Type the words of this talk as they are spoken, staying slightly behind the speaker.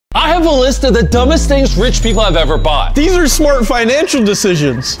have a list of the dumbest things rich people have ever bought. These are smart financial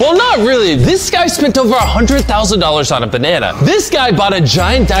decisions. Well, not really. This guy spent over $100,000 on a banana. This guy bought a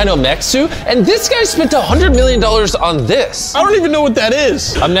giant dino mech suit, and this guy spent $100 million on this. I don't even know what that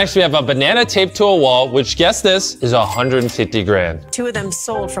is. Up next, we have a banana taped to a wall, which, guess this, is 150 grand. 2 of them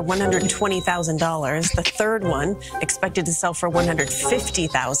sold for $120,000. The third one expected to sell for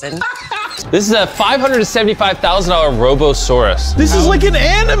 $150,000. This is a $575,000 Robosaurus. This is like an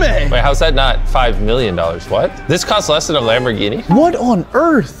anime. Wait, how's that not $5 million? What? This costs less than a Lamborghini? What on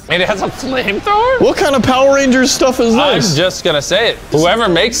earth? And it has a flamethrower? What kind of Power Rangers stuff is I'm this? just gonna say it. Whoever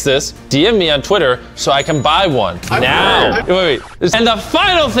makes this, DM me on Twitter so I can buy one now. Wait. And the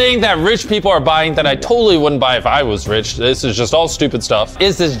final thing that rich people are buying that I totally wouldn't buy if I was rich, this is just all stupid stuff,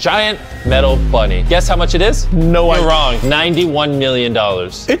 is this giant metal bunny. Guess how much it is? No idea. You're wrong. $91 million.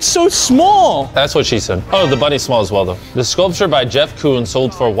 It's so small. That's what she said. Oh, the bunny's small as well, though. The sculpture by Jeff Koons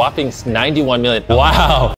sold for a whopping $91 million. Wow.